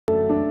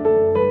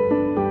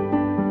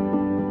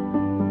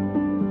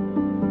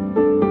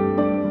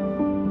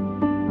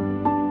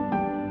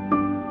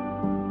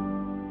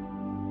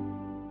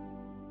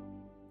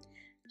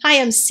Hi,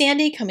 I'm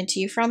Sandy coming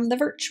to you from the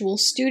virtual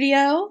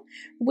studio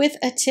with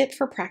a tip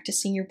for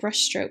practicing your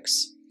brush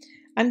strokes.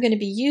 I'm going to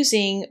be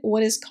using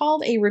what is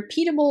called a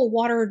repeatable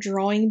water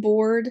drawing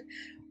board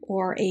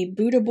or a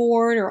Buddha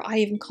board, or I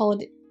even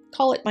call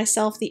it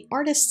myself the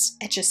artist's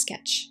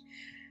Etch-a-Sketch,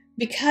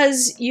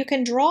 because you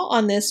can draw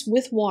on this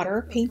with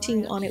water,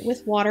 painting on it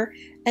with water,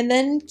 and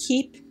then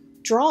keep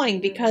drawing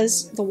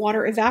because the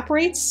water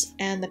evaporates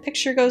and the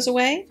picture goes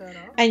away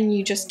and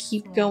you just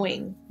keep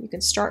going. You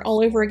can start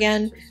all over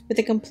again with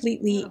a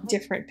completely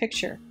different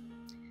picture.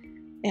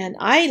 And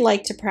I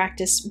like to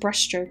practice brush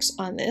strokes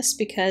on this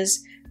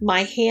because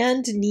my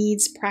hand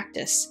needs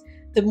practice.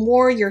 The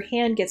more your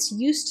hand gets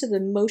used to the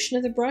motion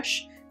of the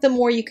brush, the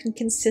more you can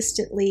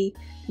consistently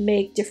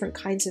make different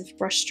kinds of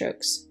brush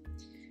strokes.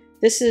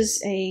 This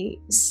is a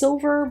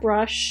silver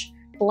brush,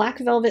 black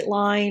velvet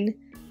line,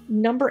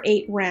 number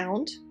 8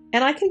 round.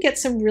 And I can get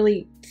some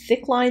really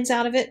thick lines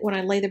out of it when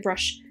I lay the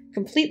brush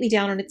completely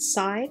down on its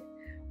side,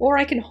 or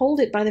I can hold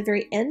it by the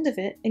very end of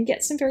it and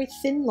get some very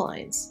thin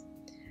lines.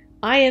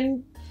 I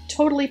am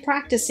totally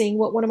practicing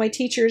what one of my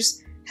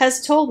teachers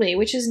has told me,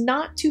 which is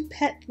not to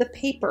pet the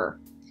paper.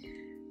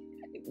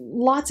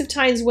 Lots of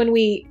times when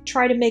we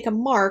try to make a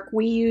mark,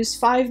 we use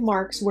 5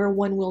 marks where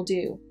 1 will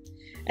do.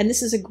 And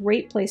this is a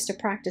great place to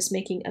practice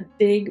making a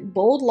big,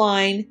 bold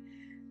line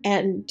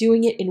and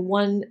doing it in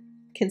one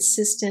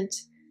consistent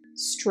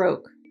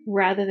stroke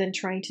rather than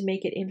trying to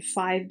make it in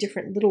 5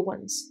 different little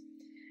ones.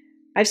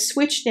 I've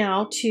switched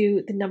now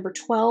to the number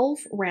 12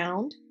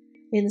 round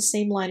in the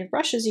same line of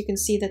brushes. You can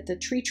see that the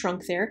tree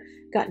trunk there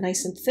got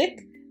nice and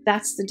thick.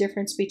 That's the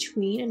difference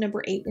between a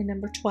number 8 and a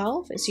number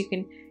 12, is you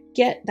can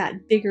get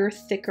that bigger,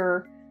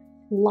 thicker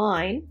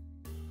line,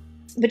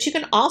 but you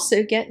can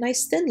also get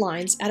nice thin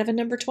lines out of a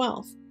number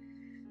 12.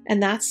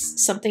 And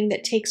that's something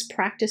that takes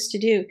practice to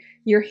do.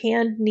 Your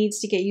hand needs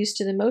to get used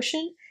to the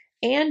motion,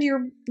 and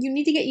you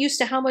need to get used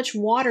to how much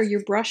water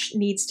your brush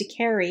needs to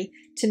carry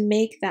to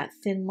make that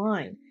thin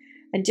line.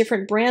 And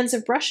different brands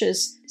of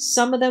brushes,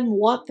 some of them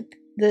want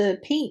the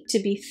paint to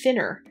be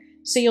thinner,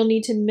 so you'll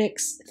need to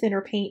mix thinner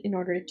paint in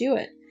order to do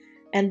it.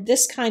 And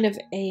this kind of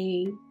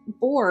a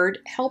board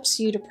helps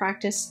you to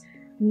practice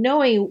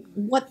knowing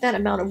what that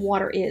amount of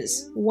water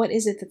is. What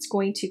is it that's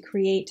going to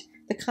create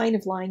the kind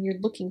of line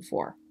you're looking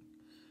for?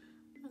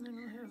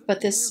 But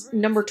this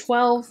number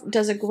 12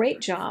 does a great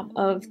job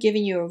of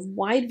giving you a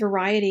wide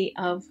variety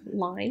of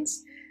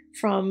lines,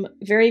 from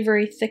very,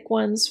 very thick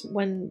ones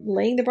when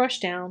laying the brush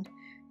down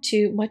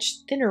to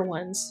much thinner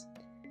ones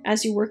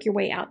as you work your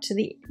way out to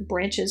the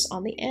branches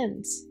on the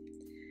ends.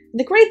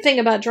 The great thing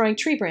about drawing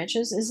tree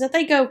branches is that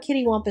they go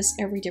kittywampus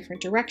every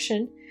different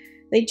direction.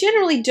 They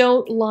generally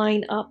don't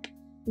line up.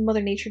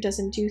 Mother Nature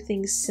doesn't do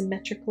things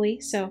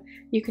symmetrically, so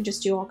you can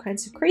just do all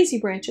kinds of crazy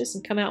branches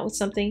and come out with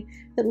something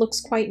that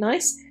looks quite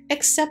nice,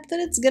 except that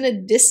it's going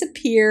to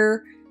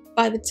disappear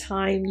by the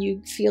time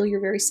you feel you're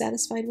very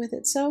satisfied with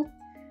it. So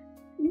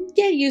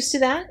get used to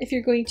that if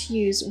you're going to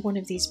use one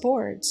of these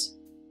boards.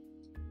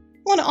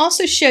 I want to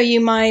also show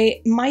you my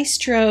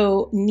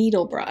Maestro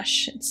needle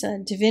brush. It's a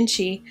Da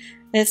Vinci.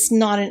 It's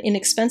not an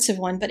inexpensive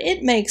one, but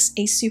it makes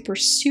a super,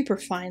 super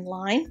fine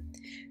line.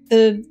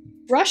 The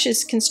brush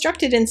is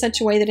constructed in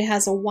such a way that it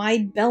has a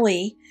wide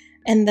belly,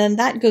 and then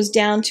that goes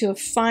down to a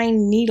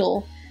fine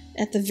needle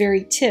at the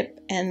very tip,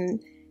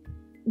 and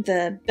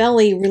the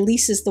belly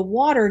releases the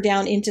water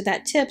down into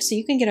that tip, so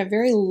you can get a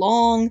very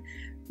long,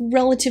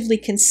 relatively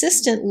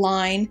consistent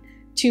line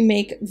to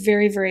make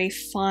very, very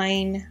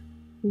fine,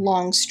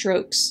 long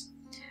strokes.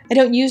 I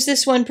don't use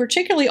this one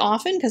particularly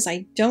often because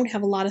I don't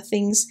have a lot of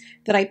things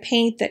that I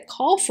paint that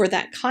call for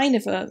that kind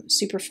of a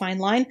super fine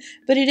line,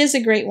 but it is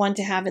a great one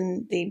to have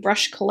in the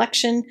brush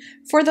collection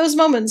for those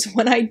moments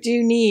when I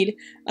do need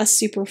a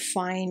super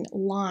fine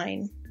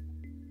line.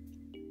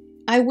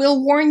 I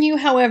will warn you,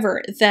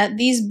 however, that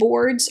these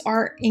boards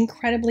are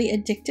incredibly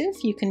addictive.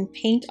 You can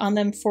paint on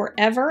them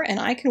forever, and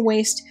I can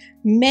waste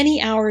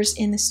many hours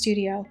in the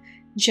studio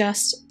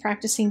just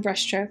practicing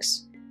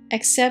brushstrokes,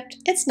 except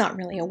it's not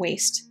really a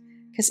waste,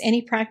 because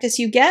any practice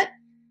you get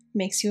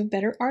makes you a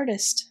better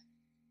artist.